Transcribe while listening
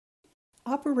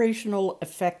Operational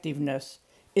effectiveness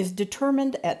is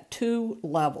determined at two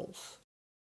levels.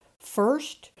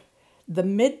 First, the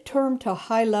midterm to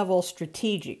high level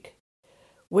strategic,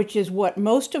 which is what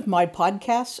most of my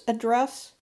podcasts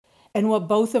address and what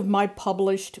both of my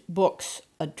published books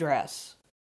address.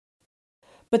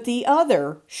 But the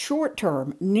other, short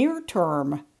term, near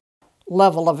term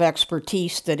level of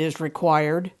expertise that is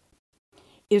required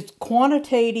is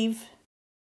quantitative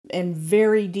and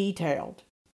very detailed.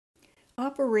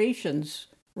 Operations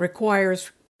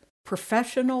requires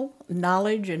professional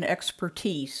knowledge and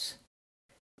expertise,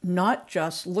 not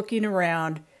just looking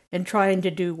around and trying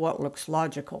to do what looks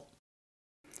logical.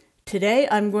 Today,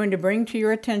 I'm going to bring to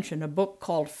your attention a book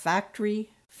called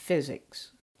Factory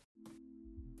Physics.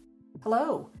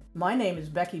 Hello, my name is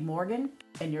Becky Morgan,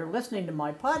 and you're listening to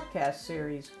my podcast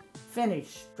series,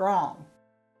 Finish Strong,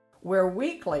 where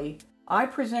weekly I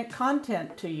present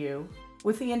content to you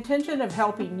with the intention of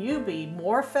helping you be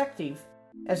more effective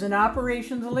as an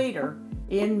operations leader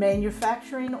in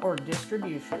manufacturing or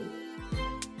distribution.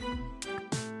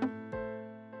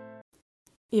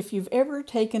 If you've ever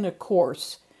taken a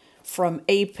course from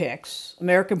APICS,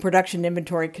 American Production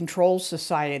Inventory Control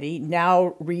Society,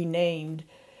 now renamed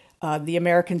the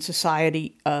American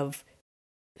Society of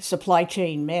Supply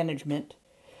Chain Management,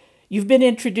 you've been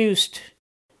introduced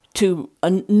to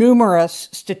numerous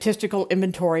statistical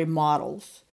inventory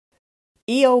models.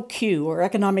 EOQ, or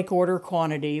economic order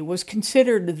quantity, was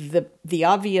considered the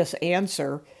obvious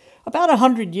answer about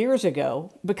 100 years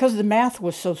ago because the math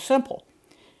was so simple.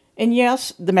 And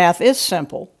yes, the math is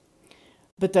simple,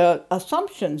 but the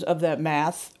assumptions of that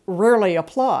math rarely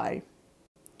apply.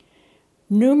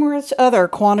 Numerous other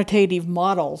quantitative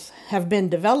models have been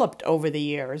developed over the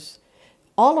years,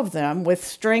 all of them with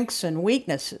strengths and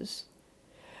weaknesses.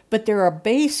 But they're a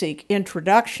basic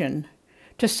introduction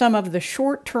to some of the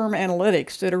short-term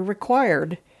analytics that are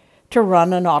required to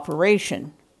run an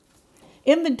operation.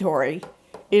 Inventory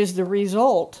is the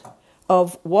result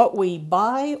of what we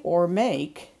buy or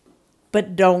make,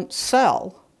 but don't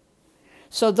sell.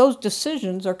 So those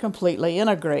decisions are completely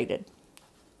integrated.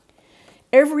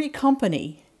 Every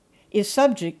company is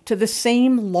subject to the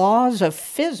same laws of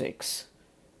physics,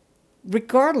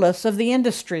 regardless of the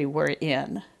industry we're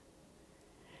in.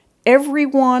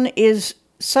 Everyone is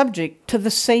subject to the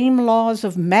same laws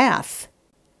of math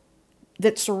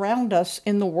that surround us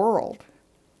in the world.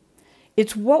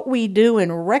 It's what we do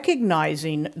in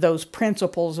recognizing those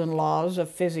principles and laws of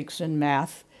physics and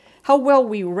math, how well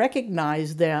we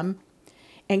recognize them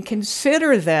and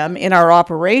consider them in our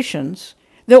operations,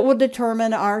 that will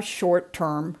determine our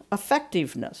short-term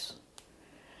effectiveness.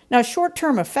 Now,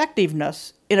 short-term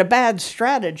effectiveness in a bad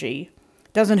strategy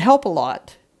doesn't help a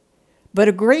lot. But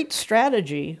a great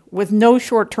strategy with no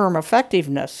short-term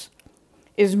effectiveness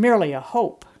is merely a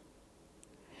hope.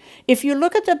 If you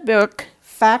look at the book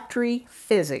Factory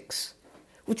Physics,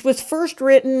 which was first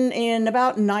written in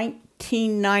about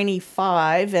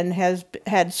 1995 and has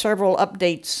had several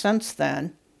updates since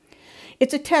then,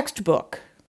 it's a textbook,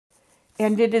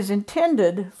 and it is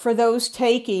intended for those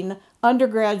taking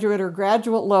undergraduate or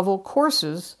graduate level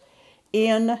courses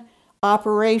in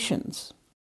operations.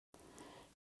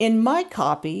 In my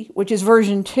copy, which is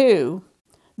version 2,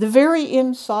 the very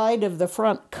inside of the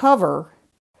front cover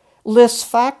lists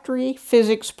factory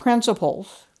physics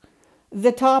principles.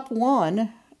 The top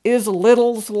one is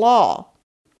Little's Law.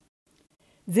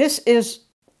 This is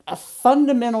a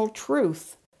fundamental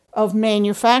truth of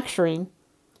manufacturing,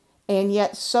 and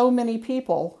yet so many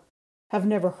people have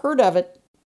never heard of it,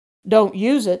 don't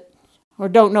use it, or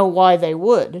don't know why they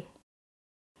would.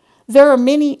 There are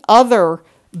many other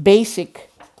basic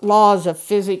laws of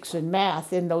physics and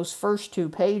math in those first 2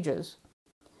 pages.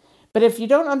 But if you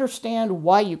don't understand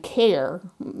why you care,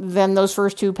 then those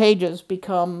first 2 pages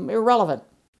become irrelevant.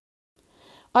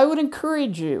 I would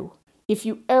encourage you, if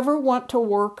you ever want to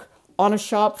work on a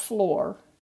shop floor,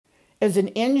 as an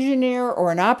engineer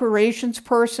or an operations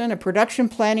person, a production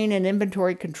planning and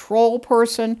inventory control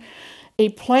person, a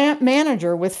plant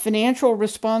manager with financial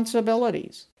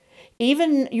responsibilities,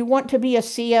 even you want to be a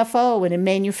CFO in a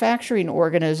manufacturing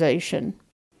organization,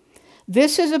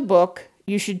 this is a book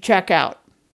you should check out.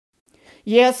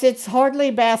 Yes, it's hardly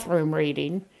bathroom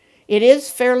reading. It is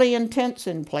fairly intense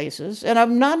in places, and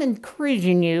I'm not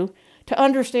encouraging you to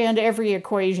understand every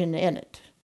equation in it.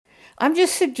 I'm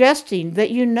just suggesting that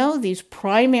you know these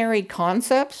primary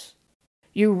concepts,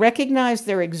 you recognize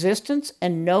their existence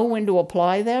and know when to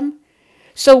apply them.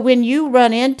 So when you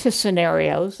run into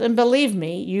scenarios, and believe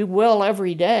me, you will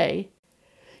every day,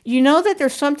 you know that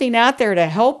there's something out there to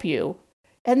help you,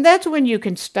 and that's when you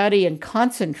can study and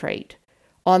concentrate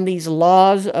on these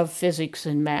laws of physics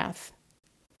and math.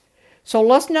 So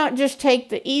let's not just take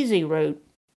the easy route.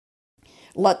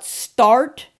 Let's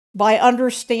start by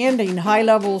understanding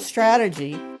high-level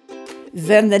strategy.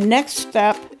 Then the next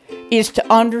step is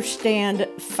to understand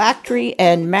factory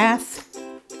and math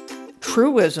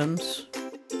truisms.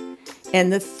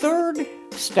 And the third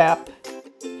step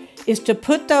is to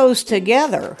put those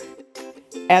together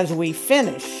as we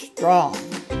finish strong.